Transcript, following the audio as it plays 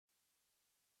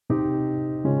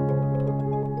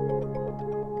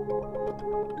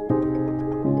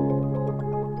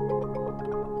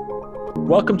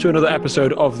Welcome to another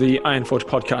episode of the Ironforge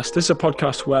podcast. This is a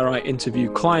podcast where I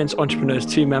interview clients, entrepreneurs,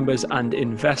 team members, and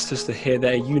investors to hear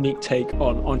their unique take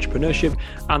on entrepreneurship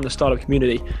and the startup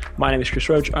community. My name is Chris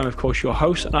Roach. I'm, of course, your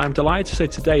host, and I'm delighted to say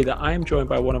today that I am joined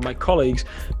by one of my colleagues,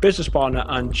 business partner,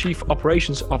 and chief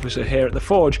operations officer here at The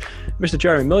Forge, Mr.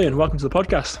 Jeremy Millian. Welcome to the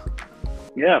podcast.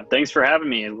 Yeah, thanks for having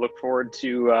me. I look forward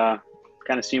to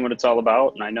kind of seeing what it's all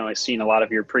about. And I know I've seen a lot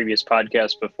of your previous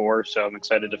podcasts before, so I'm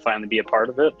excited to finally be a part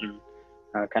of it and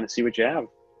kind of see what you have.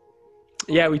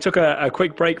 Yeah, we took a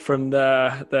quick break from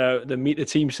the Meet the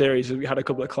Team series. We had a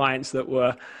couple of clients that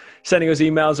were sending us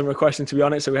emails and requesting to be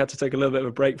on it, so we had to take a little bit of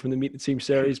a break from the Meet the Team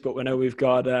series. But we know we've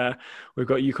got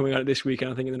you coming on it this week,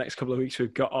 and I think in the next couple of weeks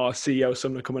we've got our CEO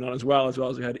Sumner coming on as well as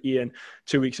we had Ian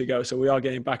 2 weeks ago. So we are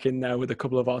getting back in there with a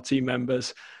couple of our team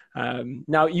members.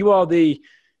 Now you are the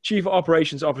Chief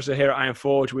Operations Officer here at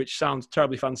Ironforge, which sounds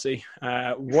terribly fancy.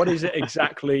 What is it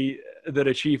exactly that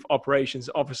a Chief Operations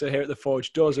Officer here at The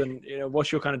Forge does, and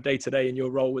what's your kind of day-to-day in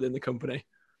your role within the company?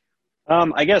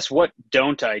 I guess what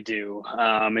don't I do?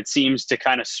 It seems to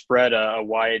kind of spread a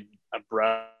wide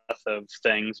breadth of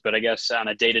things, but I guess on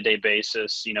a day-to-day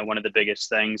basis, one of the biggest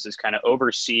things is kind of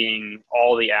overseeing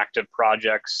all the active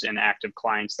projects and active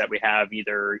clients that we have,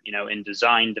 either in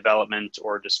design, development,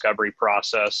 or discovery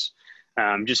process.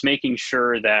 Just making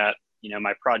sure that,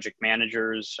 my project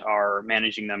managers are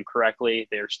managing them correctly.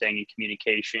 They're staying in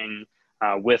communication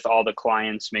with all the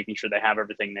clients, making sure they have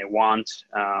everything they want,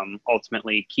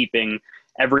 ultimately keeping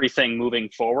everything moving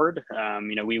forward.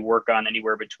 We work on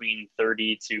anywhere between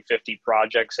 30 to 50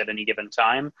 projects at any given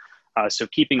time. So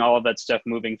keeping all of that stuff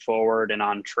moving forward and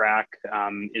on track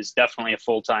is definitely a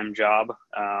full-time job.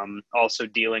 Also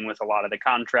dealing with a lot of the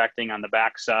contracting on the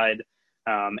backside.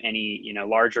 Any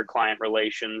larger client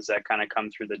relations that kind of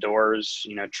come through the doors,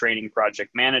 training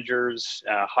project managers,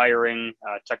 hiring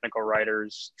technical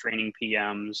writers, training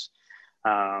PMs,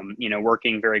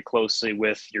 working very closely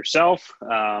with yourself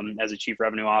as a chief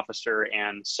revenue officer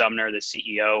and Sumner, the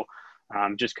CEO,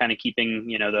 just kind of keeping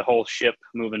the whole ship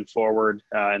moving forward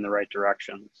in the right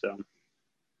direction. So.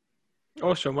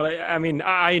 Awesome. Well, I mean,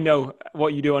 I know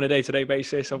what you do on a day-to-day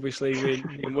basis, obviously,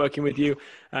 in working with you.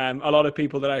 A lot of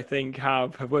people that I think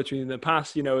have worked with you in the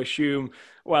past, assume,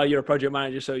 well, you're a project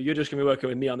manager, so you're just going to be working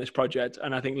with me on this project.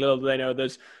 And I think little do they know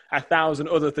there's 1,000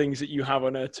 other things that you have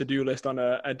on a to-do list on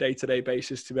a day-to-day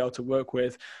basis to be able to work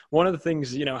with. One of the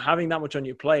things, having that much on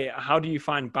your plate, how do you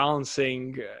find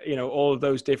balancing, all of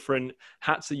those different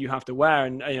hats that you have to wear?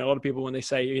 And, a lot of people, when they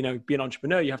say, be an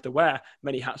entrepreneur, you have to wear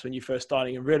many hats when you're first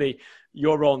starting. And really,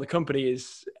 your role in the company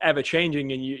is ever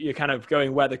changing, and you're kind of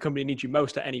going where the company needs you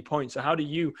most at any point. So how do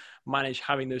you manage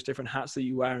having those different hats that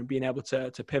you wear and being able to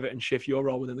pivot and shift your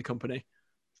role within the company?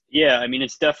 Yeah, I mean,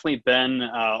 it's definitely been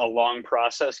a long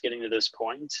process getting to this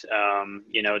point.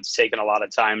 It's taken a lot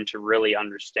of time to really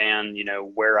understand,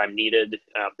 where I'm needed,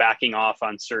 backing off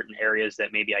on certain areas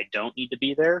that maybe I don't need to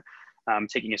be there,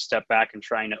 taking a step back and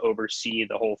trying to oversee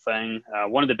the whole thing.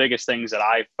 One of the biggest things that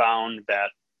I've found that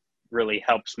really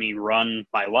helps me run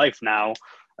my life now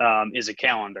is a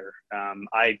calendar.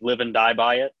 I live and die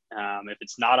by it. If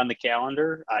it's not on the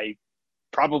calendar, I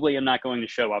probably am not going to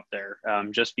show up there,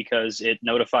 just because it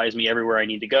notifies me everywhere I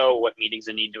need to go, what meetings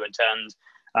I need to attend,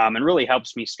 and really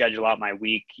helps me schedule out my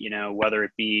week, whether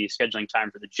it be scheduling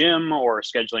time for the gym or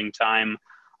scheduling time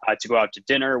to go out to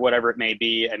dinner, whatever it may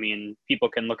be. I mean, people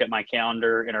can look at my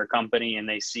calendar in our company and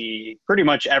they see pretty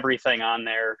much everything on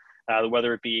there.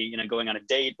 Whether it be, going on a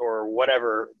date or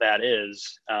whatever that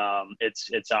is,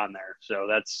 it's on there. So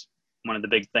that's one of the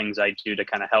big things I do to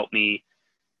kind of help me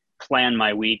plan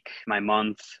my week, my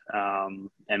month,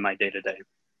 and my day-to-day.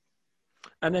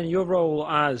 And then your role,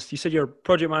 as you said, you're a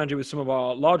project manager with some of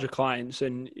our larger clients,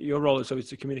 and your role is always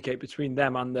to communicate between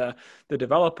them and the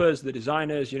developers, the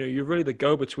designers. You're really the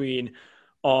go-between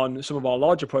on some of our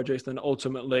larger projects, then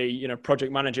ultimately,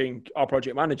 project managing our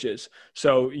project managers.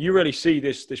 So you really see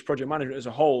this project management as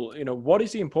a whole. What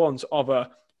is the importance of a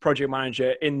project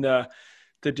manager in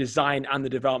the design and the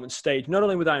development stage, not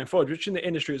only with Ironforge, but in the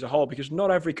industry as a whole, because not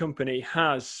every company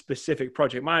has specific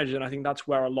project managers. And I think that's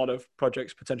where a lot of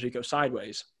projects potentially go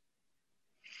sideways.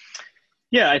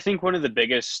 Yeah, I think one of the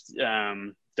biggest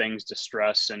things to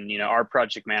stress, and our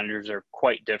project managers are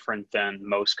quite different than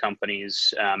most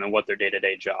companies and what their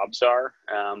day-to-day jobs are.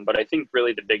 But I think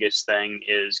really the biggest thing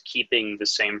is keeping the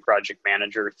same project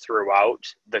manager throughout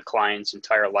the client's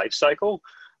entire life cycle.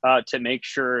 To make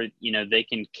sure, they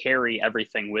can carry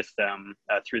everything with them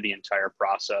through the entire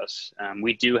process.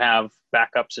 We do have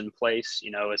backups in place,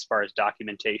 as far as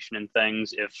documentation and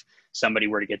things. If somebody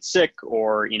were to get sick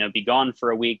or, be gone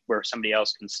for a week where somebody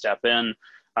else can step in,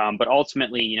 But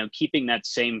ultimately, keeping that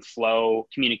same flow,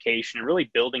 communication, and really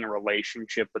building a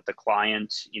relationship with the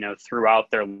client, throughout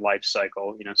their life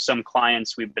cycle. Some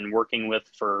clients we've been working with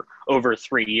for over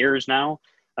 3 years now,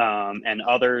 and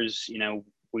others,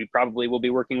 we probably will be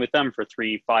working with them for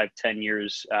 3, 5, 10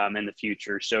 years in the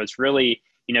future. So it's really,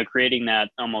 creating that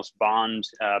almost bond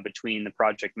between the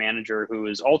project manager, who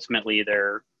is ultimately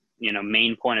their,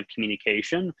 main point of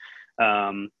communication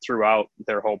throughout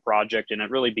their whole project. And it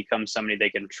really becomes somebody they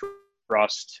can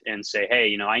trust and say,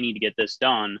 hey, I need to get this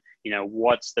done.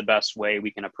 What's the best way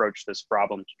we can approach this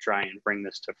problem to try and bring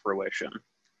this to fruition?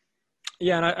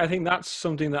 Yeah, and I think that's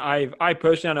something that I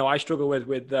personally, I know I struggle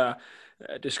with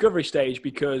discovery stage,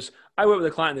 because I work with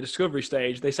a client in the discovery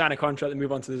stage. They sign a contract, they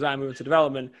move on to design, move on to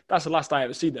development. That's the last I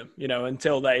ever see them,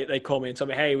 until they call me and tell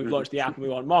me, hey, we've launched the app and we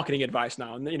want marketing advice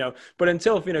now. And, but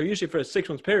until, usually for a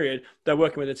 6-month period, they're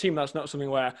working with a team. That's not something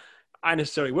where I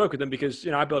necessarily work with them, because,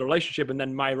 I build a relationship, and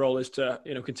then my role is to,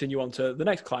 continue on to the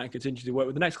next client, continue to work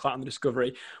with the next client on the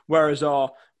discovery. Whereas our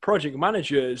project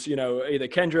managers, either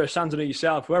Kendra, Sandra,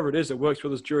 yourself, whoever it is that works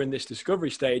with us during this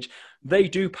discovery stage, they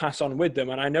do pass on with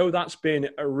them. And I know that's been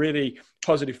a really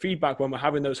positive feedback when we're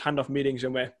having those handoff meetings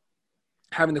and we're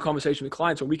having the conversation with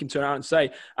clients, when we can turn around and say,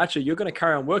 actually, you're going to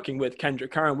carry on working with Kendra,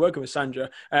 carry on working with Sandra,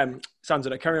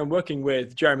 carry on working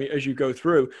with Jeremy as you go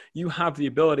through. You have the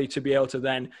ability to be able to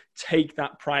then take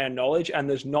that prior knowledge, and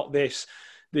there's not this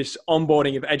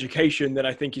onboarding of education that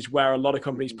I think is where a lot of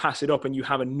companies pass it up, and you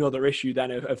have another issue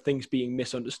then of things being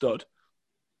misunderstood.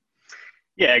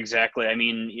 Yeah, exactly. I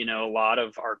mean, a lot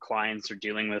of our clients are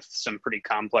dealing with some pretty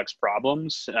complex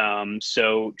problems.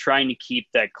 So trying to keep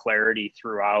that clarity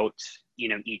throughout,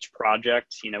 each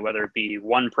project, whether it be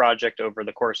one project over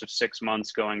the course of 6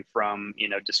 months, going from,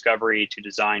 discovery to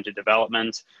design to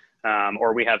development,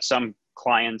 or we have some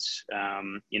clients,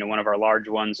 one of our large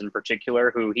ones in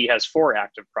particular, who he has 4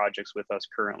 active projects with us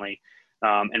currently,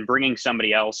 and bringing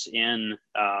somebody else in,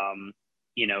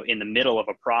 in the middle of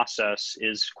a process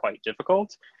is quite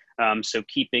difficult. So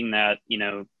keeping that,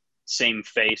 same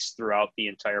face throughout the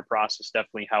entire process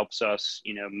definitely helps us,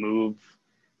 move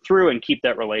through and keep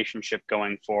that relationship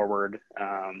going forward.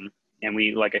 And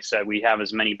we, like I said, we have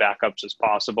as many backups as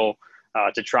possible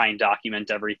to try and document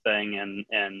everything.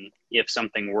 And if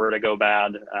something were to go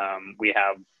bad, we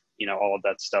have, all of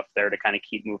that stuff there to kind of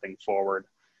keep moving forward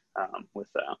with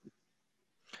that.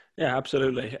 Yeah,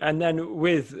 absolutely. And then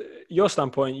with your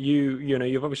standpoint,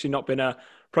 you've obviously not been a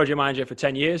project manager for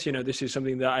 10 years. This is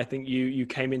something that I think you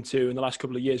came into in the last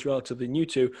couple of years relatively new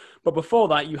to. But before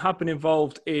that, you have been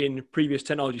involved in previous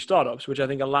technology startups, which I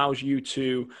think allows you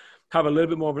to have a little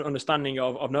bit more of an understanding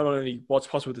of not only what's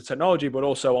possible with the technology, but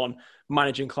also on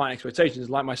managing client expectations.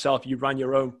 Like myself, you ran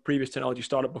your own previous technology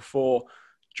startup before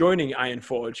joining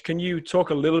Ironforge. Can you talk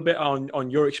a little bit on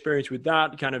your experience with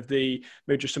that, kind of maybe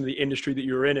just some of the industry that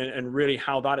you're in, and really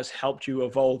how that has helped you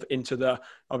evolve into the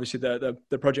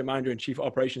project manager and chief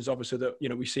operations officer that,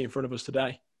 we see in front of us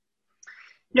today?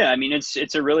 Yeah, I mean,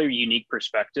 it's a really unique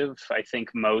perspective. I think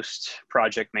most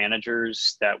project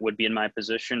managers that would be in my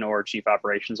position or chief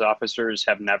operations officers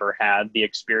have never had the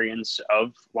experience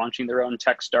of launching their own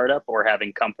tech startup or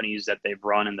having companies that they've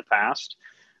run in the past.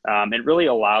 It really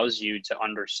allows you to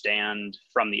understand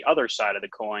from the other side of the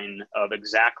coin of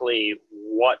exactly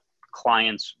what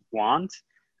clients want.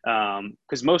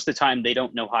 Because most of the time they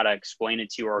don't know how to explain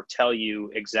it to you or tell you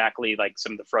exactly like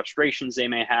some of the frustrations they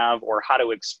may have, or how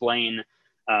to explain,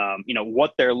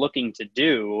 what they're looking to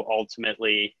do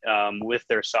ultimately with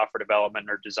their software development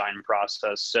or design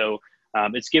process. So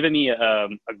it's given me a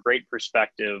great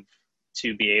perspective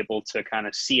to be able to kind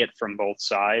of see it from both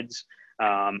sides.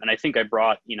 And I think I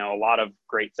brought, a lot of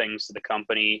great things to the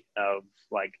company of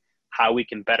like how we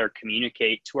can better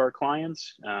communicate to our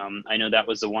clients. I know that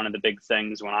was one of the big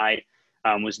things when I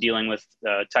was dealing with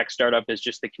tech startup, is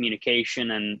just the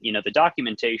communication and, the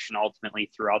documentation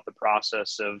ultimately throughout the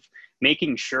process of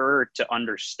making sure to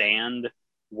understand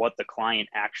what the client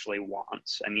actually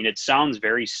wants. I mean, it sounds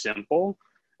very simple,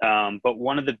 but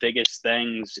one of the biggest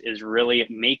things is really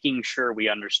making sure we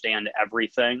understand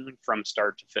everything from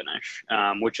start to finish,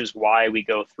 which is why we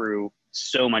go through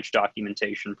so much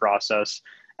documentation process,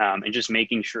 and just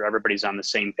making sure everybody's on the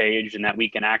same page and that we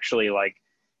can actually like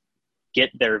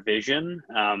get their vision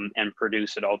and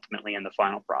produce it ultimately in the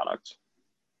final product.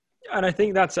 And I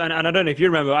think and I don't know if you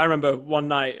remember, I remember one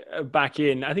night back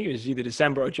in, I think it was either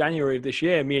December or January of this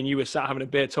year, me and you were sat having a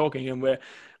beer talking, and we're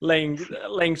laying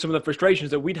some of the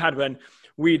frustrations that we'd had when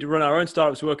we'd run our own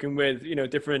startups working with,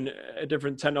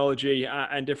 different technology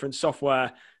and different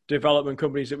software development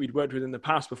companies that we'd worked with in the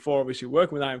past before, obviously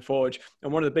working with Ironforge.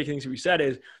 And one of the big things that we said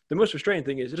is the most frustrating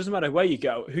thing is it doesn't matter where you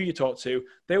go, who you talk to,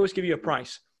 they always give you a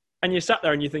price. And you sat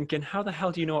there and you're thinking, how the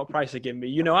hell do you know what price they give me?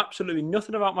 You know absolutely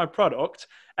nothing about my product,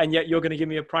 and yet you're going to give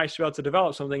me a price to be able to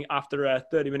develop something after a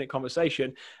 30-minute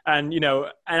conversation. And,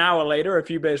 an hour later, a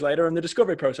few days later, and the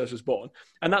discovery process was born.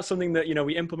 And that's something that,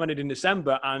 we implemented in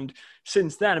December. And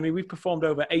since then, I mean, we've performed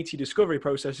over 80 discovery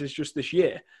processes just this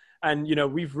year. And,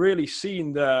 we've really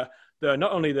seen the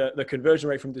not only the conversion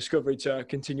rate from discovery to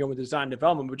continue on with design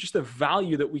development, but just the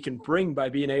value that we can bring by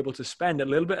being able to spend a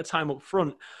little bit of time up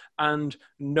front and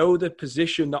know the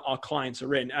position that our clients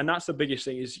are in. And that's the biggest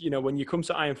thing is, when you come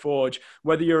to Ironforge,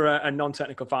 whether you're a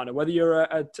non-technical founder, whether you're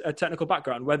a technical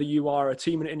background, whether you are a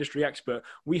team and industry expert,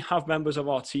 we have members of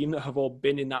our team that have all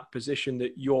been in that position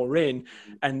that you're in.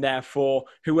 And therefore,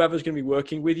 whoever's going to be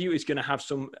working with you is going to have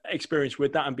some experience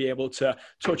with that and be able to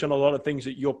touch on a lot of things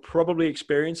that you're probably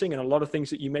experiencing and a lot of things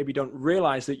that you maybe don't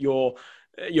realize that you're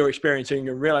experiencing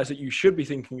and realize that you should be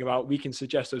thinking about. We can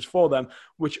suggest those for them,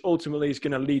 which ultimately is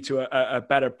going to lead to a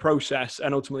better process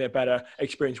and ultimately a better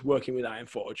experience working with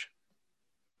Ironforge.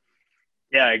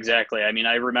 Yeah, exactly. I mean,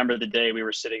 I remember the day we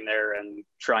were sitting there and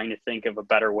trying to think of a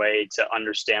better way to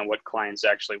understand what clients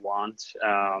actually want.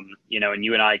 And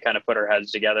you and I kind of put our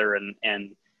heads together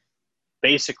and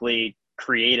basically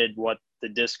created what the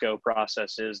Disco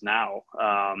process is now.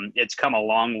 It's come a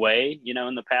long way,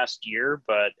 in the past year,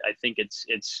 but I think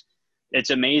it's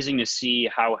amazing to see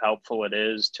how helpful it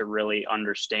is to really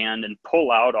understand and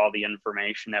pull out all the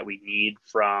information that we need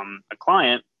from a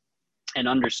client and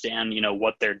understand,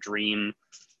 what their dream,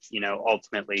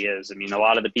 ultimately is. I mean, a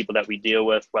lot of the people that we deal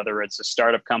with, whether it's a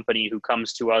startup company who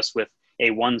comes to us with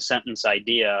a one sentence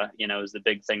idea, is the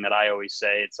big thing that I always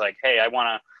say. It's like, hey, I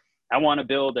want to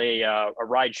build a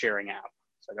ride sharing app.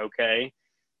 It's like, okay.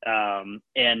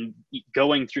 And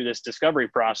going through this discovery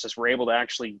process, we're able to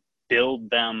actually build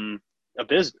them a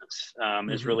business,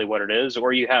 is really what it is.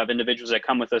 Or you have individuals that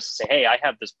come with us and say, hey, I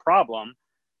have this problem.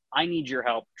 I need your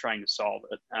help trying to solve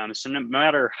it. So no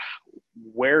matter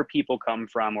where people come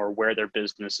from or where their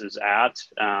business is at,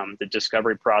 the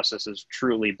discovery process has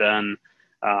truly been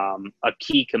a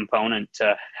key component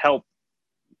to help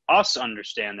us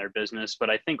understand their business, but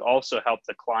I think also help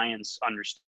the clients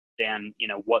understand,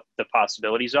 what the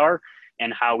possibilities are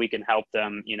and how we can help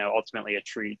them, ultimately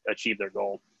achieve their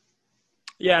goal.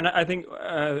 Yeah, and I think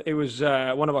it was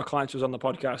one of our clients was on the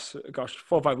podcast,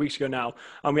 4 or 5 weeks ago now,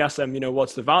 and we asked them,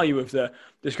 what's the value of the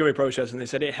discovery process? And they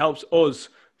said it helps us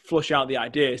flush out the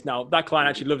ideas. Now, that client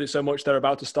actually loved it so much, they're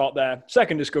about to start their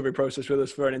second discovery process with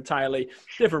us for an entirely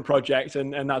different project.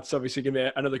 And that's obviously going to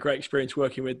be another great experience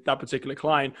working with that particular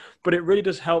client. But it really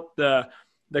does help the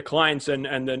clients and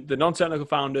the non-technical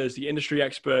founders, the industry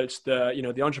experts,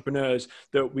 the entrepreneurs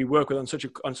that we work with on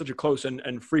such a close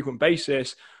and frequent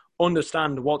basis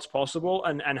understand what's possible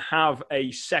and have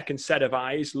a second set of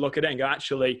eyes, look at it and go,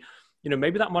 actually,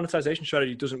 maybe that monetization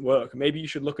strategy doesn't work. Maybe you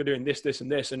should look at doing this, this,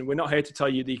 and this. And we're not here to tell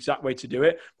you the exact way to do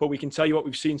it, but we can tell you what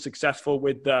we've seen successful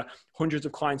with the hundreds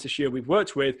of clients this year we've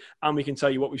worked with. And we can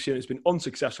tell you what we've seen has been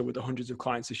unsuccessful with the hundreds of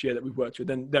clients this year that we've worked with.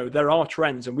 And there are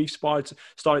trends, and we've started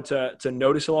to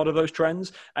notice a lot of those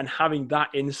trends. And having that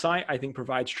insight, I think,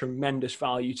 provides tremendous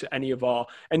value to any of our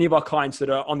clients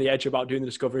that are on the edge about doing the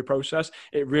discovery process.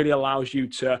 It really allows you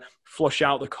to flush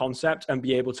out the concept and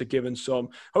be able to give them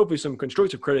hopefully some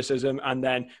constructive criticism, and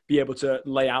then be able to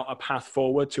lay out a path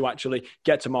forward to actually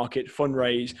get to market,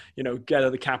 fundraise, gather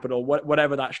the capital,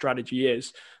 whatever that strategy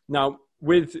is. Now,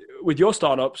 with your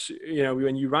startups,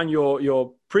 when you ran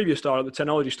your previous startup, the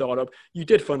technology startup, you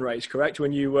did fundraise, correct?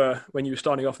 When you were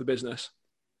starting off the business?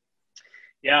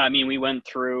 Yeah, I mean, we went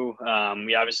through,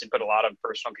 we obviously put a lot of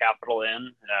personal capital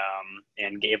in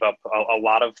and gave up a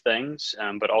lot of things.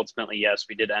 But ultimately, yes,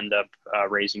 we did end up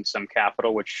raising some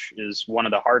capital, which is one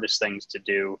of the hardest things to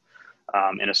do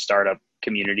in a startup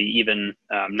community, even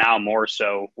now more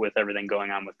so with everything going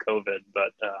on with COVID.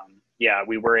 But yeah,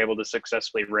 we were able to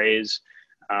successfully raise.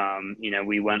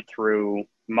 We went through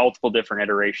multiple different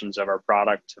iterations of our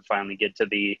product to finally get to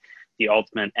the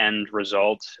ultimate end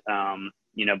result.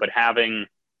 But having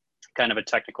kind of a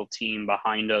technical team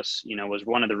behind us, was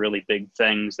one of the really big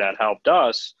things that helped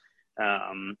us.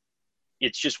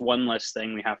 It's just one less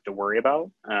thing we have to worry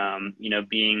about.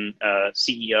 Being a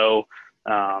CEO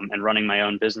and running my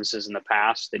own businesses in the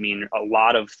past, I mean, a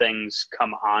lot of things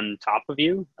come on top of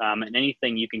you, and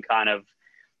anything you can kind of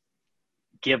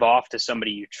give off to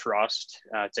somebody you trust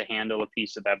to handle a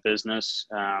piece of that business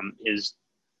is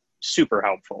super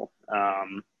helpful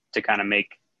to kind of make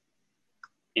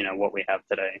what we have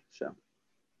today. So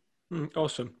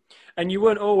Awesome. And you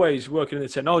weren't always working in the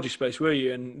technology space, were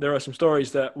you? And there are some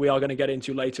stories that we are going to get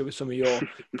into later with some of your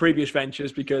previous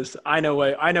ventures, because I know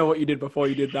what you did before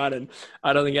you did that, and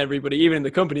I don't think everybody, even in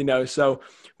the company, knows. So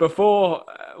before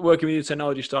working with your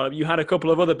technology startup, you had a couple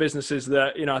of other businesses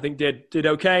that I think did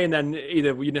okay, and then either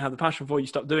you didn't have the passion for, you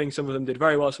stopped doing. Some of them did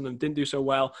very well, some of them didn't do so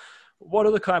well. What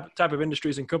other type of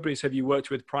industries and companies have you worked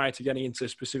with prior to getting into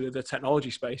specifically the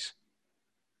technology space?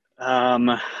 Um,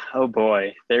 oh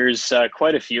boy, there's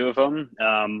quite a few of them.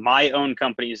 My own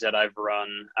companies that I've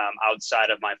run outside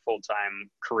of my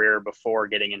full-time career before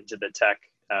getting into the tech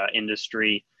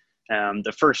industry.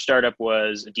 The first startup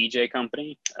was a DJ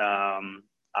company.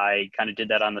 I kind of did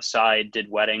that on the side, did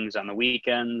weddings on the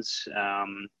weekends,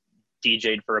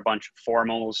 DJ'd for a bunch of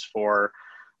formals for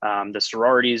the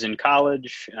sororities in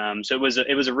college. So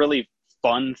it was a really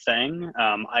fun thing.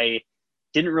 I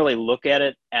didn't really look at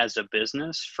it as a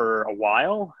business for a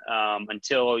while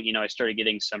until I started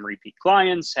getting some repeat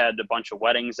clients, had a bunch of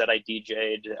weddings that I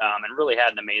DJ'd, and really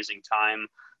had an amazing time.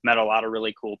 Met a lot of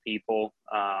really cool people,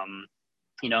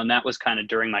 and that was kind of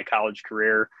during my college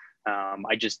career.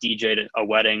 I just DJ'd a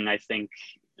wedding, I think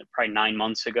probably 9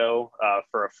 months ago,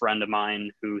 for a friend of mine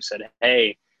who said,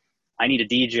 "Hey, I need a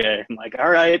DJ." I'm like, all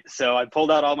right. So I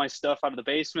pulled out all my stuff out of the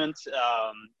basement,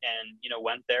 and,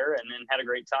 went there and then had a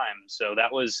great time. So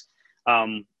that was,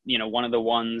 one of the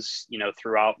ones,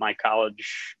 throughout my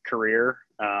college career,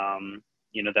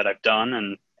 that I've done.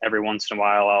 And every once in a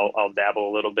while, I'll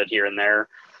dabble a little bit here and there.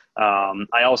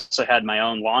 I also had my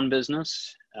own lawn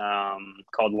business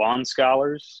called Lawn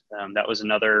Scholars. That was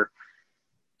another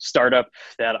startup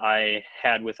that I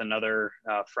had with another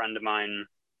friend of mine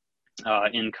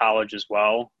in college as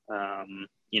well.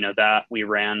 That we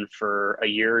ran for a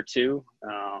year or two.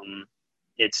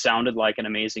 It sounded like an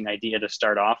amazing idea to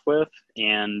start off with.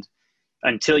 And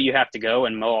until you have to go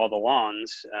and mow all the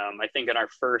lawns, I think in our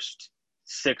first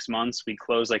 6 months, we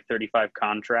closed like 35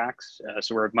 contracts.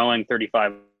 So we're mowing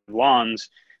 35 lawns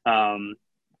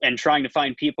and trying to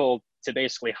find people to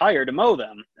basically hire to mow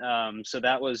them. So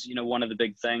that was, one of the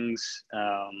big things.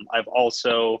 I've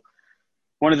also,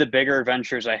 one of the bigger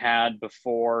ventures I had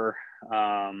before,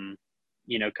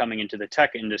 coming into the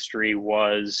tech industry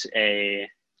was a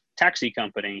taxi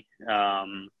company.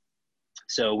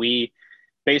 So we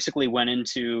basically went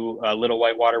into Little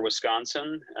Whitewater,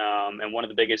 Wisconsin. And one of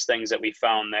the biggest things that we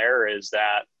found there is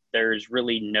that there's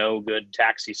really no good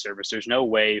taxi service. There's no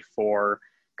way for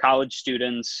college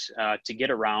students to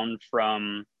get around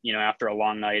from, after a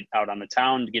long night out on the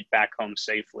town to get back home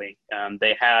safely.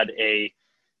 They had a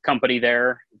company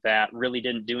there that really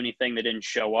didn't do anything. They didn't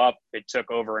show up. It took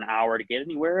over an hour to get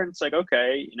anywhere. And it's like,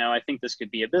 okay, I think this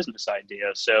could be a business idea.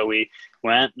 So we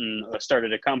went and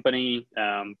started a company,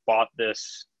 bought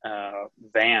this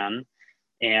van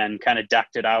and kind of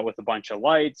decked it out with a bunch of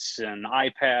lights and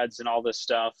iPads and all this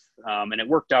stuff. And it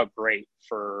worked out great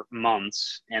for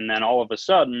months. And then all of a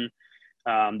sudden,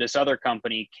 this other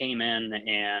company came in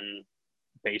and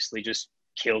basically just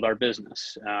killed our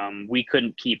business. We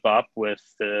couldn't keep up with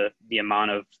the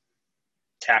amount of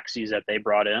taxis that they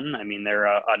brought in. I mean, they're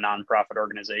a nonprofit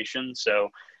organization, so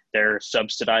they're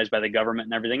subsidized by the government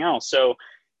and everything else. So,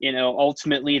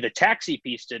 ultimately the taxi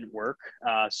piece didn't work.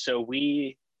 So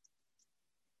we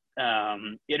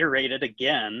iterated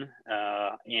again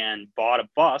and bought a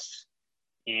bus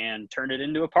and turned it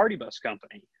into a party bus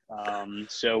company.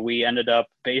 So we ended up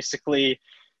basically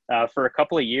for a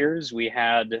couple of years, we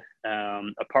had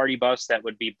a party bus that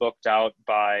would be booked out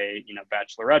by,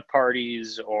 bachelorette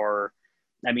parties, or,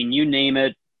 you name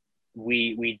it,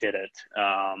 we did it.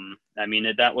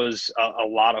 That was a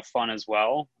lot of fun as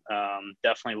well.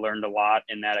 Definitely learned a lot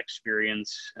in that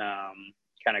experience,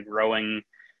 kind of growing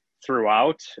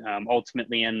throughout.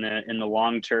 Ultimately, in the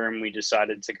long term, we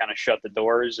decided to kind of shut the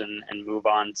doors and move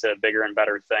on to bigger and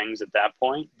better things at that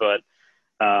point. But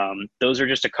those are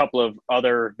just a couple of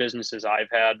other businesses I've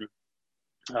had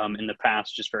in the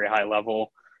past, just very high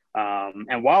level.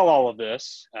 And while all of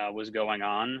this was going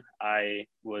on, I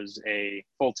was a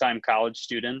full-time college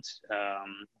student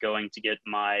going to get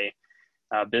my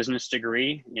business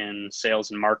degree in sales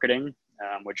and marketing,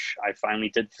 which I finally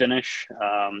did finish.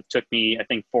 Took me, I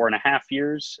think, 4.5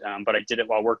 years, but I did it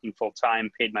while working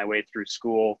full-time, paid my way through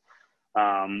school.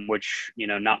 Which,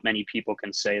 not many people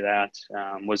can say that.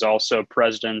 Was also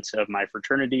president of my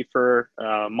fraternity for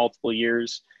multiple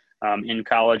years in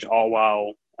college, all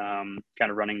while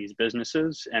kind of running these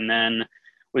businesses. And then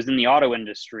was in the auto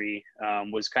industry,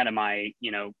 was kind of my,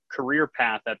 career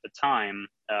path at the time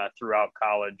throughout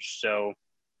college. So,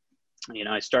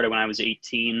 I started when I was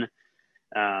 18,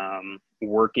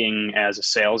 working as a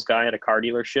sales guy at a car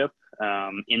dealership.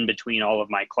 in between all of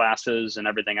my classes and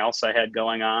everything else I had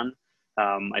going on.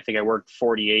 I think I worked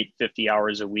 48, 50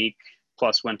 hours a week,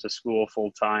 plus went to school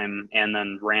full time, and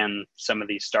then ran some of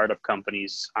these startup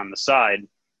companies on the side.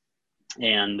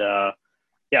 And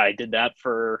yeah, I did that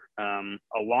for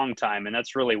a long time. And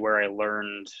that's really where I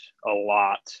learned a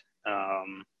lot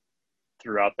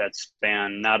throughout that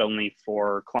span, not only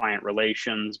for client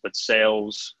relations, but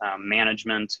sales,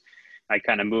 management. I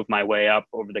kind of moved my way up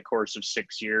over the course of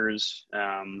 6 years,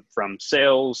 from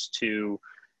sales to,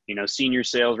 senior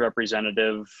sales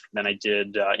representative. Then I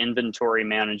did inventory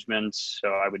management. So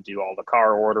I would do all the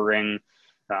car ordering,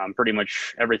 pretty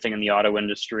much everything in the auto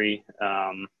industry,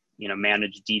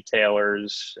 managed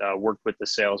detailers, worked with the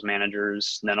sales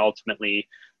managers, and then ultimately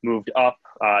moved up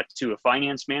to a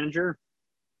finance manager.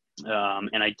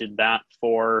 And I did that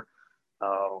for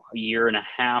a year and a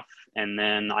half. And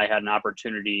then I had an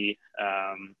opportunity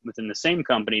within the same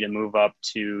company to move up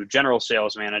to general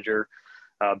sales manager,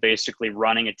 basically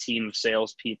running a team of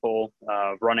salespeople,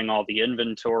 running all the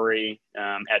inventory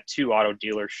at 2 auto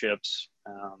dealerships.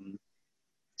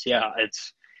 So yeah,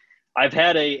 I've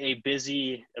had a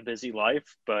busy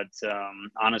life, but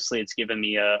honestly, it's given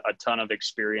me a ton of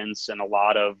experience and a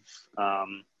lot of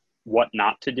what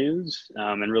not to do's,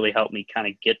 and really helped me kind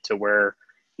of get to where,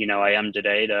 I am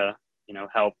today to,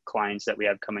 help clients that we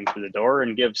have coming through the door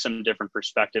and give some different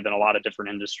perspective in a lot of different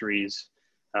industries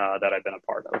that I've been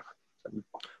a part of. So.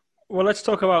 Well, let's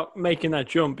talk about making that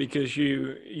jump, because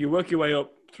you work your way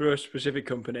up through a specific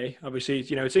company. Obviously,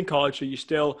 it's in college, so you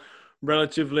still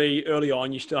relatively early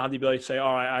on, you still have the ability to say,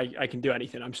 all right, I can do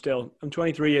anything. I'm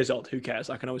 23 years old. Who cares?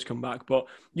 I can always come back. But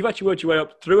you've actually worked your way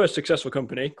up through a successful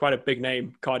company, quite a big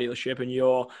name car dealership. And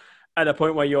you're at a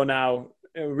point where you're now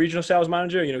a regional sales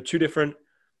manager, 2 different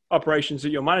operations that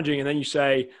you're managing. And then you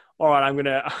say, all right, I'm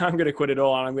going to quit it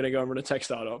all and I'm going to go and run a tech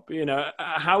startup.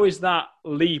 How is that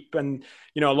leap? And,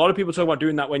 a lot of people talk about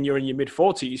doing that when you're in your mid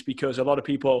 40s, because a lot of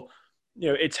people,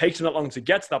 it takes them that long to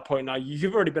get to that point. Now,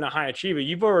 you've already been a high achiever.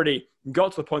 You've already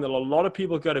got to the point that a lot of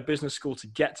people go to business school to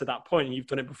get to that point, and you've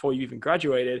done it before you even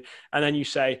graduated. And then you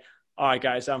say, all right,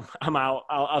 guys, I'm out.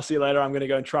 I'll see you later. I'm going to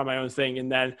go and try my own thing.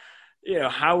 And then,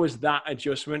 how was that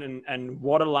adjustment, and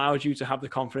what allowed you to have the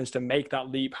confidence to make that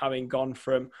leap, having gone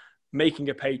from making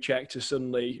a paycheck to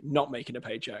suddenly not making a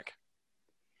paycheck?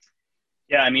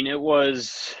 Yeah, I mean, it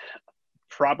was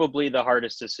probably the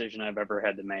hardest decision I've ever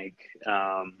had to make.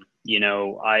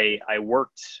 I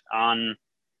worked on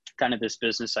kind of this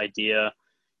business idea,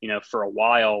 for a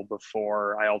while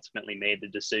before I ultimately made the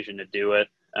decision to do it.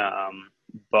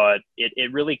 But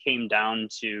it really came down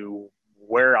to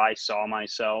where I saw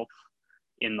myself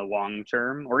in the long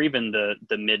term, or even the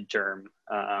midterm.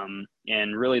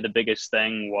 And really the biggest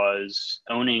thing was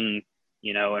owning,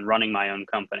 and running my own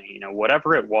company,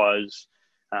 whatever it was.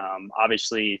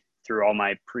 Obviously, through all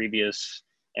my previous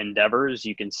endeavors,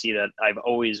 you can see that I've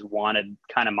always wanted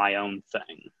kind of my own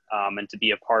thing, and to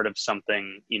be a part of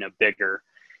something, bigger.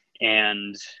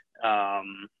 And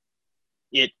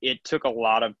it took a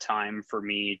lot of time for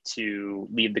me to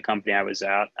leave the company I was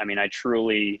at. I mean, I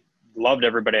truly loved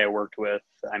everybody I worked with.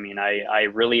 I mean, I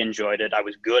really enjoyed it. I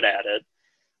was good at it.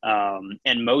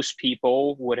 And most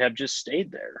people would have just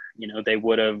stayed there. They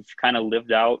would have kind of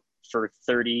lived out for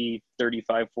 30,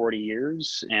 35, 40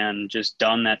 years and just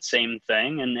done that same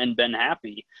thing and been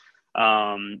happy.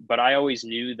 But I always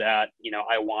knew that,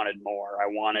 I wanted more. I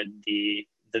wanted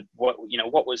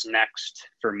what was next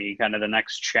for me, kind of the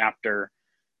next chapter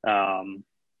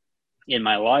in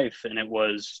my life. And it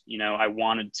was, I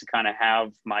wanted to kind of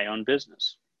have my own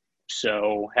business.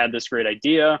 So had this great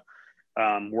idea,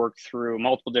 worked through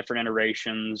multiple different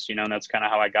iterations, and that's kind of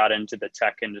how I got into the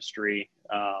tech industry.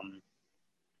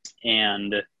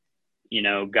 And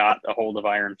got a hold of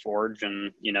Iron Forge,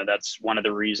 and, that's one of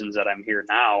the reasons that I'm here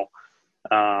now.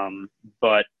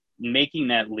 But making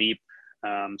that leap,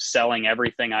 selling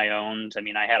everything I owned. I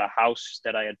mean, I had a house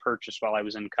that I had purchased while I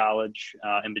was in college,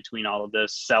 in between all of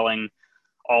this, selling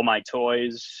all my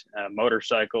toys,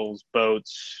 motorcycles,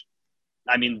 boats.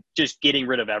 I mean, just getting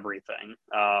rid of everything,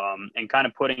 and kind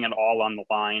of putting it all on the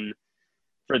line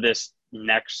for this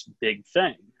next big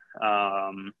thing,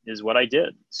 is what I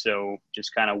did. So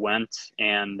just kind of went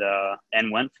and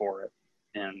went for it.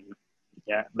 And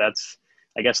yeah,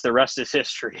 I guess the rest is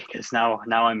history, because now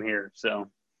I'm here. So.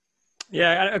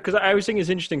 Yeah, because I always think it's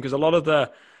interesting, because a lot of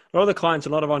the clients, a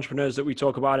lot of entrepreneurs that we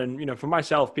talk about, and for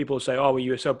myself, people say, "Oh, well,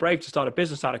 you were so brave to start a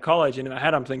business out of college." And in my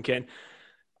head, I'm thinking,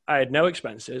 I had no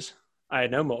expenses, I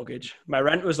had no mortgage, my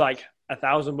rent was like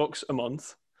 $1,000 a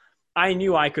month. I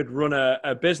knew I could run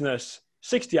a business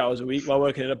 60 hours a week while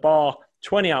working at a bar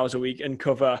 20 hours a week and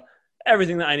cover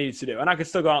everything that I needed to do. And I could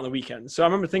still go out on the weekends. So I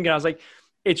remember thinking, I was like,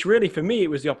 it's really, for me, it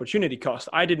was the opportunity cost.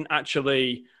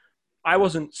 I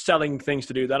wasn't selling things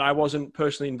to do that. I wasn't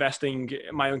personally investing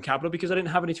my own capital because I didn't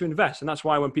have any to invest. And that's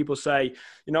why when people say,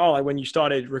 like when you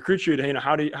started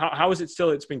Recruitude, how is it still,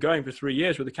 it's been going for 3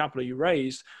 years with the capital you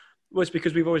raised? Well, it's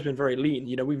because we've always been very lean.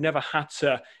 We've never had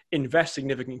to invest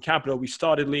significant capital. We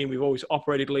started lean. We've always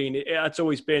operated lean.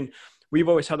 We've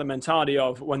always had the mentality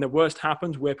of when the worst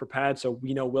happens, we're prepared. So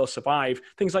we know we'll survive.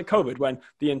 Things like COVID, when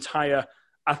the entire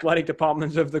athletic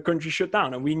departments of the country shut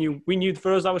down, and we knew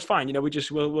for us that was fine.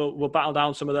 We'll battle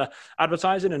down some of the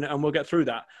advertising and we'll get through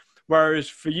that. Whereas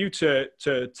for you to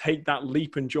take that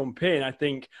leap and jump in, I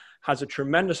think has a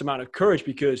tremendous amount of courage,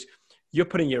 because you're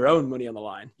putting your own money on the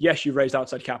line. Yes, you've raised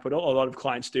outside capital. A lot of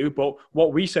clients do. But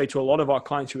what we say to a lot of our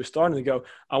clients who are starting to go,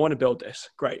 I want to build this.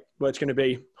 Great. Well, it's going to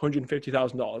be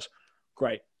 $150,000.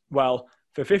 Great. Well,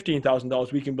 for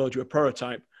 $15,000, we can build you a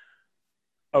prototype.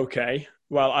 Okay.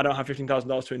 Well, I don't have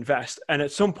 $15,000 to invest. And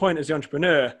at some point as the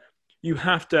entrepreneur, you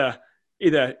have to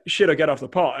either shit or get off the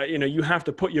pot. You have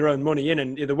to put your own money in.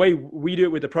 And the way we do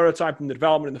it with the prototype and the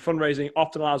development and the fundraising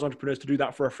often allows entrepreneurs to do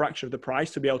that for a fraction of the price,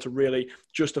 to be able to really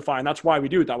justify. And that's why we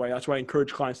do it that way. That's why I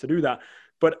encourage clients to do that.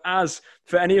 But as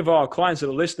for any of our clients that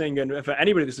are listening, and for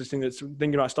anybody that's listening that's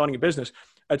thinking about starting a business,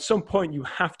 at some point you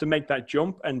have to make that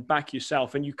jump and back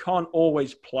yourself. And you can't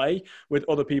always play with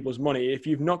other people's money. If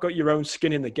you've not got your own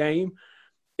skin in the game,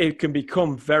 it can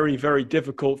become very, very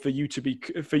difficult for you to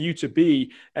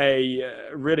be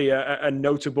a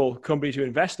notable company to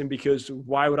invest in, because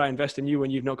why would I invest in you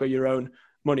when you've not got your own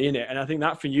money in it? And I think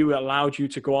that for you allowed you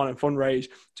to go on and fundraise,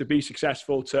 to be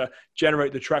successful, to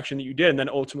generate the traction that you did, and then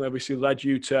ultimately obviously led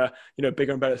you to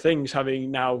bigger and better things,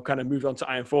 having now kind of moved on to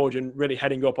Ironforge and really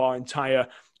heading up our entire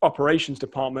operations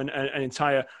department and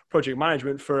entire project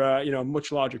management for a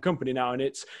much larger company now. And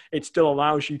it still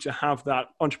allows you to have that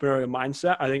entrepreneurial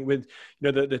mindset. I think with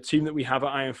the team that we have at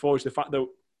Ironforge, the fact that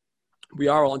we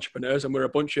are all entrepreneurs and we're a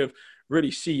bunch of really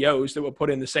CEOs that were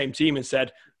put in the same team and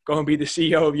said, go and be the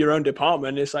CEO of your own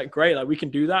department. It's like, great, like we can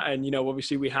do that. And,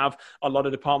 obviously we have a lot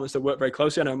of departments that work very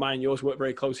closely. I know mine and yours work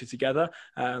very closely together.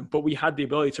 But we had the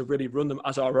ability to really run them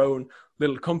as our own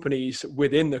little companies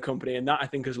within the company. And that, I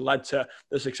think, has led to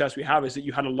the success we have, is that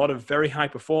you had a lot of very high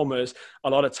performers, a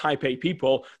lot of type A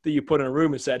people that you put in a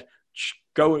room and said,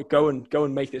 go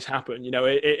and make this happen.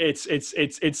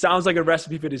 It sounds like a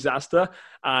recipe for disaster,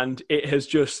 and it has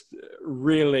just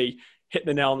really hit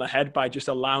the nail on the head by just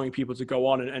allowing people to go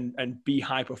on and be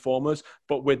high performers,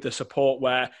 but with the support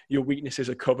where your weaknesses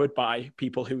are covered by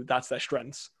people who that's their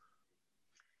strengths.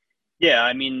 Yeah.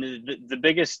 I mean, the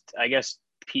biggest, I guess,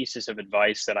 pieces of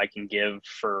advice that I can give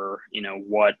for,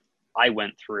 what I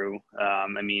went through.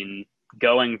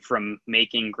 Going from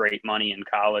making great money in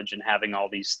college and having all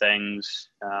these things,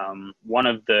 one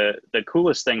of the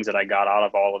coolest things that I got out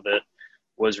of all of it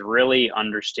was really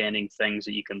understanding things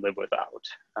that you can live without,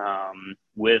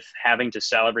 with having to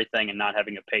sell everything and not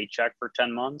having a paycheck for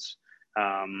 10 months,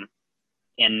 and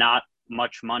not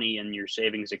much money in your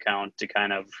savings account to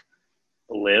kind of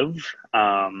live.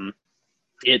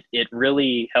 It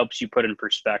really helps you put in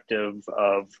perspective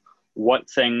of what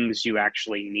things you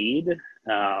actually need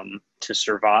to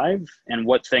survive and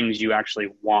what things you actually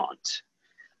want.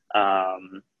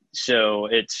 So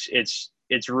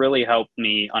it's really helped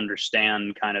me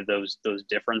understand kind of those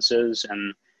differences.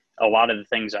 And a lot of the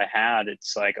things I had,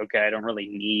 it's like, okay, I don't really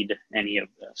need any of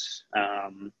this.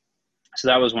 So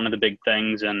that was one of the big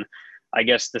things. And I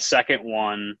guess the second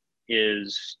one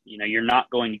is, you're not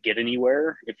going to get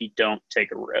anywhere if you don't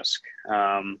take a risk.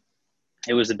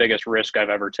 It was the biggest risk I've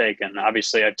ever taken.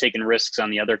 Obviously, I've taken risks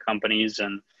on the other companies,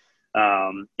 and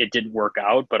it didn't work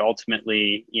out. But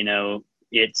ultimately,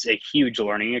 it's a huge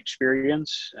learning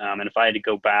experience. And if I had to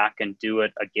go back and do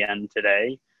it again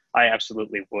today, I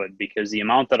absolutely would, because the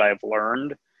amount that I've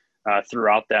learned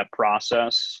throughout that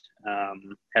process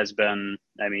has been,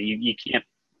 you can't,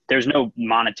 there's no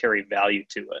monetary value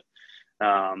to it.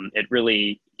 It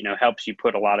really, helps you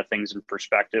put a lot of things in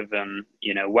perspective, and,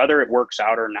 whether it works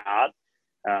out or not,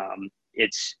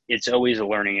 it's always a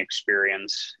learning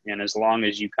experience. And as long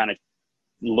as you kind of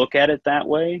look at it that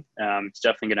way, it's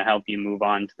definitely going to help you move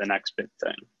on to the next big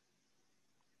thing.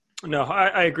 No,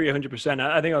 I agree 100%.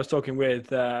 I think I was talking with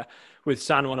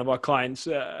San, one of our clients,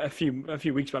 a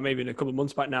few weeks back, maybe in a couple of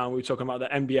months back now. And we were talking about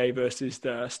the MBA versus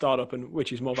the startup and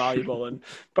which is more valuable. And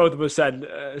both of us said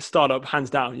startup, hands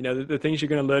down. The things you're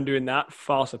going to learn doing that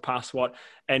far surpass what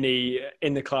any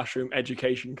in the classroom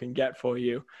education can get for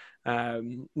you.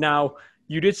 Now,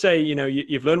 you did say,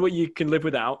 you've learned what you can live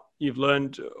without. You've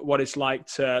learned what it's like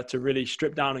to really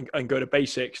strip down and go to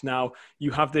basics. Now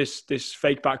you have this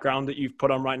fake background that you've put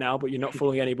on right now, but you're not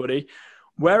fooling anybody.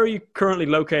 Where are you currently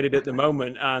located at the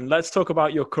moment? And let's talk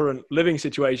about your current living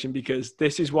situation, because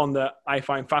this is one that I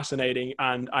find fascinating.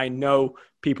 And I know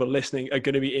people listening are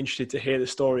going to be interested to hear the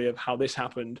story of how this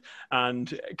happened.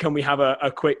 And can we have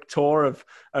a quick tour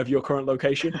of your current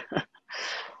location?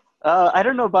 I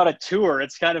don't know about a tour.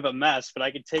 It's kind of a mess, but I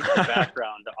could take the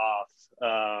background off.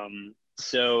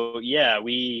 So yeah,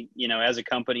 we, as a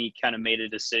company kind of made a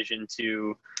decision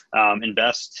to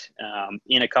invest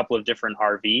in a couple of different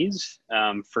RVs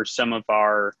for some of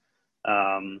our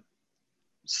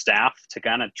staff to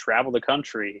kind of travel the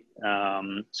country.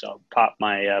 So I'll pop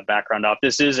my background off.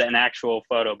 This is an actual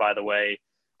photo, by the way,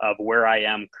 of where I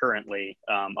am currently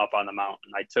up on the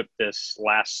mountain. I took this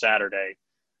last Saturday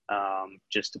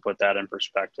just to put that in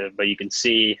perspective. But you can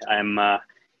see I'm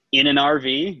in an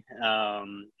RV,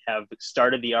 have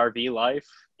started the RV life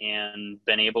and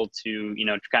been able to,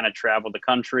 kind of travel the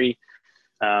country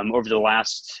over the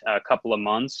last couple of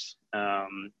months,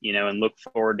 and look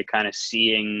forward to kind of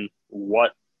seeing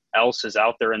what else is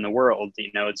out there in the world.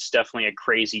 It's definitely a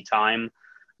crazy time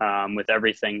with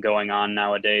everything going on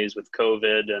nowadays with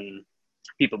COVID and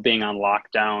people being on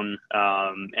lockdown,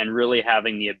 and really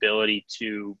having the ability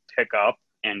to pick up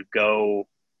and go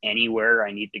anywhere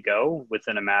I need to go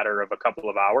within a matter of a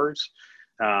couple of hours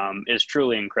is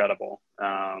truly incredible.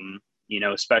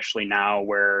 Especially now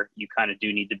where you kind of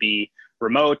do need to be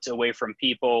remote away from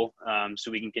people,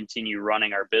 so we can continue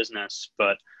running our business.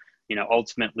 But,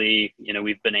 ultimately,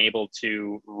 we've been able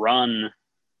to run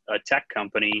a tech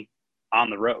company on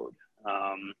the road.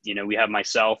 We have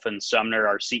myself and Sumner,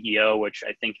 our CEO, which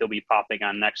I think he'll be popping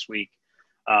on next week.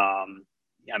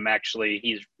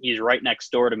 He's right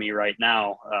next door to me right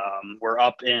now. We're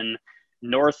up in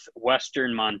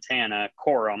northwestern Montana,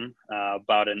 Coram,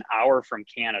 about an hour from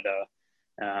Canada.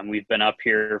 We've been up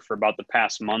here for about the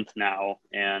past month now,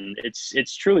 and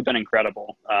it's truly been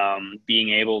incredible. Being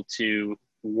able to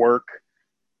work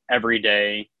every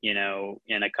day, in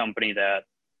a company that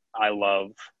I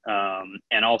love,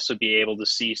 and also be able to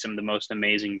see some of the most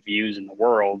amazing views in the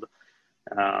world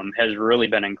has really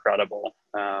been incredible.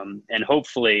 And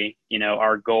hopefully,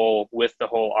 our goal with the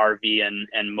whole RV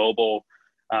and mobile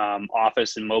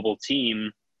office and mobile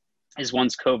team is,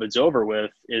 once COVID's over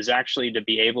with, is actually to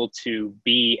be able to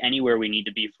be anywhere we need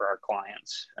to be for our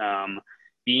clients.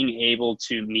 Being able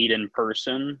to meet in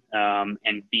person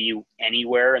and be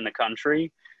anywhere in the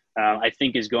country, I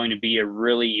think is going to be a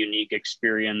really unique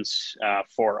experience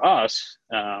for us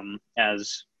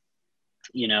as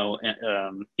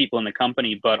people in the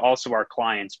company, but also our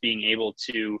clients, being able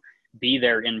to be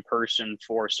there in person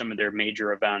for some of their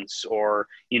major events, or,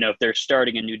 if they're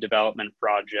starting a new development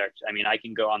project. I mean, I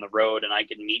can go on the road and I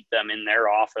can meet them in their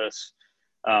office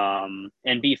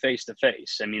and be face to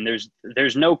face. I mean,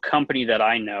 there's no company that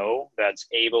I know that's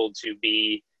able to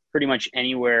be pretty much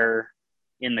anywhere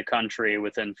in the country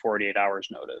within 48 hours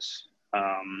notice.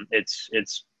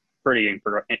 It's pretty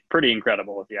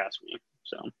incredible, if you ask me.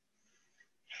 So.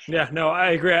 Yeah, no, I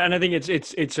agree. And I think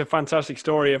it's a fantastic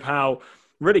story of how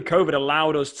really COVID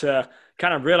allowed us to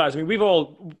kind of realize, I mean, we've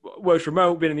all worked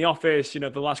remote, been in the office, the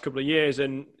last couple of years.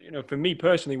 And, for me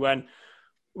personally, when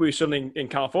we were suddenly in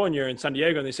California and San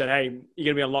Diego and they said, hey,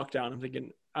 you're going to be on lockdown, I'm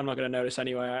thinking, I'm not going to notice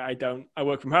anyway. I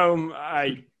work from home.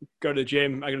 I go to the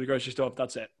gym. I go to the grocery store.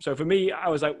 That's it. So for me, I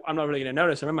was like, I'm not really going to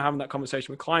notice. I remember having that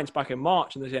conversation with clients back in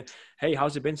March, and they said, hey,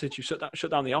 how's it been since you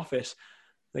shut down the office?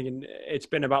 Thinking it's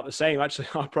been about the same. Actually,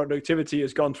 our productivity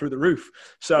has gone through the roof.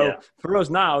 So for us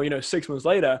now, 6 months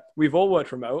later, we've all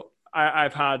worked remote.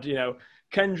 I've had,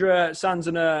 Kendra,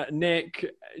 Sanzana, Nick,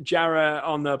 Jara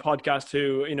on the podcast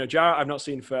who, Jara I've not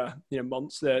seen for,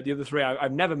 months. The other three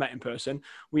I've never met in person.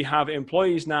 We have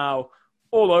employees now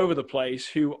all over the place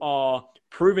who are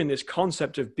proving this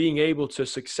concept of being able to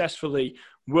successfully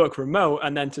work remote.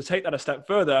 And then to take that a step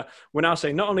further, we're now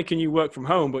saying not only can you work from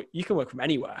home, but you can work from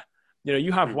anywhere.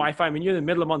 You have Wi-Fi. I mean, you're in the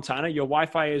middle of Montana. Your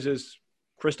Wi-Fi is as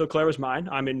crystal clear as mine.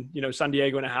 I'm in, San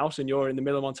Diego in a house, and you're in the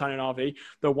middle of Montana in an RV.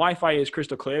 The Wi-Fi is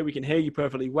crystal clear. We can hear you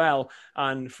perfectly well.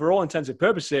 And for all intents and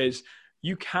purposes,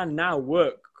 you can now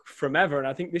work from ever. And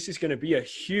I think this is going to be a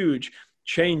huge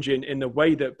change in the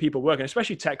way that people work, and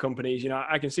especially tech companies.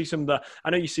 I can see I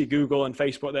know you see Google and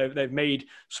Facebook, they've made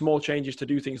small changes to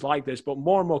do things like this, but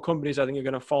more and more companies, I think, are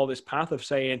going to follow this path of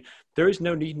saying there is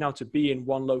no need now to be in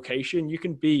one location. You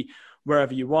can be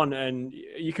wherever you want, and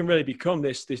you can really become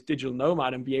this digital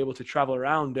nomad and be able to travel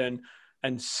around. And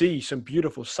and see some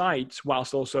beautiful sights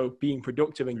whilst also being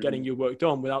productive and getting your work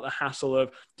done without the hassle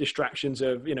of distractions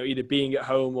of, you know, either being at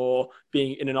home or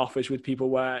being in an office with people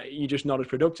where you're just not as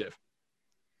productive.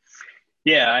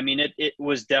 Yeah, I mean, it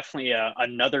was definitely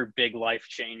another big life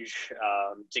change,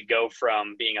 to go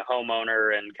from being a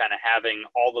homeowner and kind of having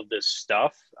all of this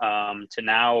stuff, to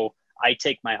now I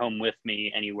take my home with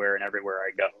me anywhere and everywhere I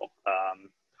go.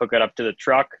 Hook it up to the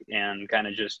truck and kind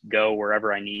of just go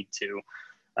wherever I need to.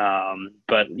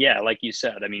 But yeah, like you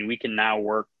said, I mean, we can now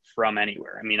work from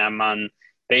anywhere. I mean, I'm on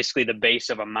basically the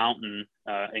base of a mountain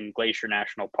in Glacier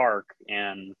National Park,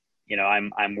 and you know,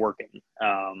 I'm working.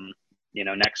 You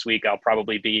know, next week I'll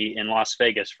probably be in Las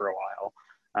Vegas for a while.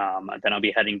 Then I'll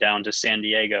be heading down to San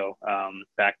Diego,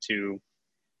 back to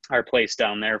our place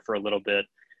down there for a little bit.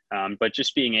 But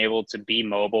just being able to be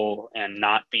mobile and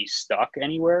not be stuck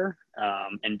anywhere,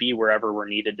 and be wherever we're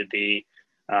needed to be,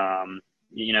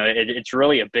 you know, it's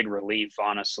really a big relief,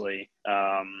 honestly,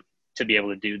 to be able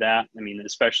to do that. I mean,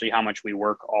 especially how much we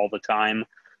work all the time.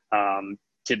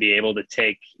 To be able to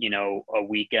take, you know, a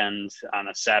weekend on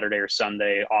a Saturday or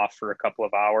Sunday off for a couple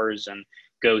of hours and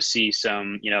go see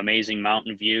some, you know, amazing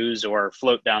mountain views or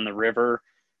float down the river,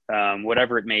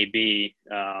 whatever it may be.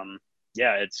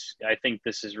 Yeah, I think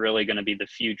this is really going to be the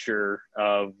future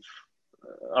of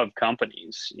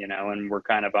companies, you know, and we're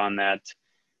kind of on that,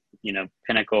 you know,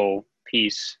 pinnacle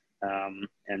piece.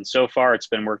 And so far it's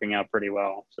been working out pretty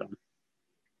well. So.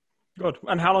 Good.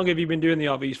 And how long have you been doing the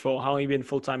RVs for? How long have you been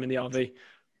full-time in the RV?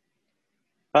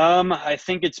 I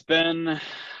think it's been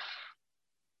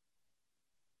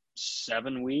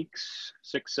 7 weeks,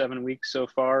 6-7 weeks so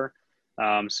far.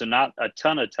 So not a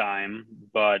ton of time,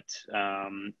 but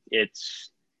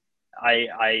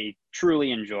I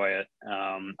truly enjoy it.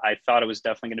 I thought it was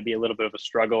definitely going to be a little bit of a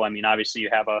struggle. I mean, obviously you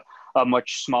have a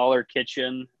much smaller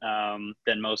kitchen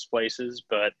than most places,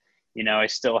 but you know, I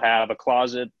still have a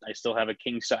closet. I still have a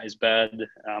king size bed.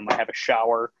 I have a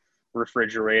shower,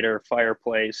 refrigerator,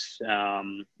 fireplace. You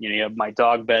know, you have my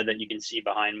dog bed that you can see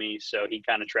behind me. So he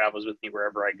kind of travels with me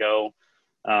wherever I go.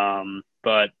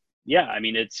 But yeah, I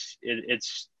mean, it's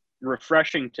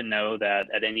refreshing to know that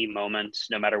at any moment,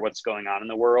 no matter what's going on in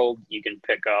the world, you can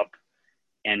pick up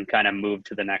and kind of move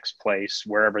to the next place,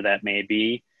 wherever that may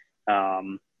be.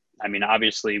 I mean,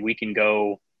 obviously we can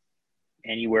go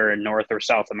anywhere in North or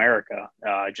South America.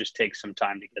 It just takes some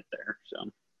time to get there. So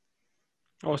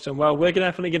awesome. Well, we're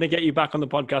definitely going to get you back on the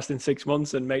podcast in 6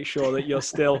 months and make sure that you're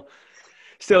still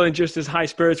in just as high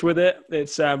spirits with it.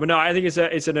 It's but no, I think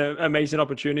it's an amazing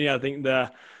opportunity. I think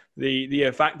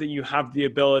the fact that you have the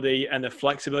ability and the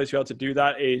flexibility to be able to do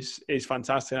that is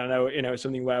fantastic. I know, you know, it's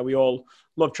something where we all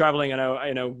love traveling. I know,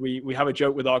 you know, we have a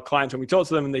joke with our clients when we talk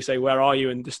to them and they say, "Where are you?"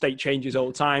 And the state changes all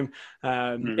the time.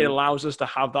 It allows us to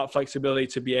have that flexibility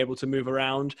to be able to move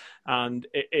around. And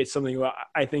it's something where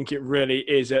I think it really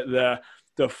is at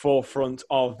the forefront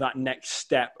of that next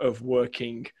step of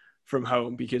working from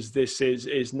home, because this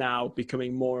is now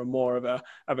becoming more and more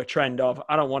of a trend of,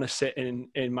 I don't want to sit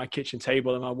in my kitchen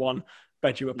table in my one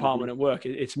bedroom apartment at work.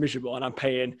 It's miserable. And I'm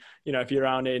paying, you know, if you're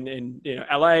around in you know,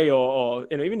 LA or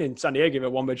you know, even in San Diego, a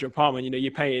one bedroom apartment, you know,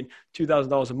 you're paying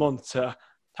 $2,000 a month to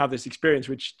have this experience,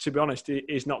 which to be honest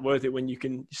is not worth it when you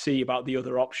can see about the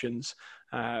other options.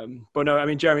 But no, I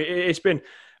mean, Jeremy, it's been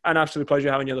an absolute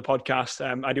pleasure having you on the podcast.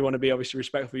 I do want to be obviously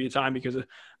respectful of your time because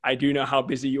I do know how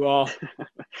busy you are,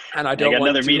 and I don't got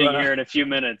want another meeting here in a few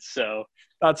minutes. So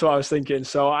that's what I was thinking.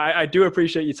 So I do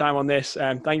appreciate your time on this.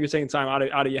 Thank you for taking time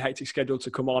out of your hectic schedule to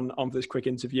come on for this quick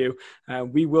interview.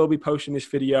 We will be posting this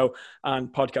video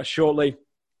and podcast shortly.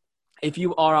 If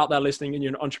you are out there listening and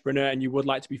you're an entrepreneur and you would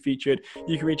like to be featured,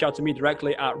 you can reach out to me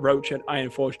directly at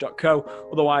roach@ironforge.co.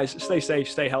 Otherwise, stay safe,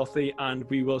 stay healthy, and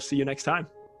we will see you next time.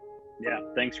 Yeah,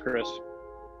 thanks, Chris.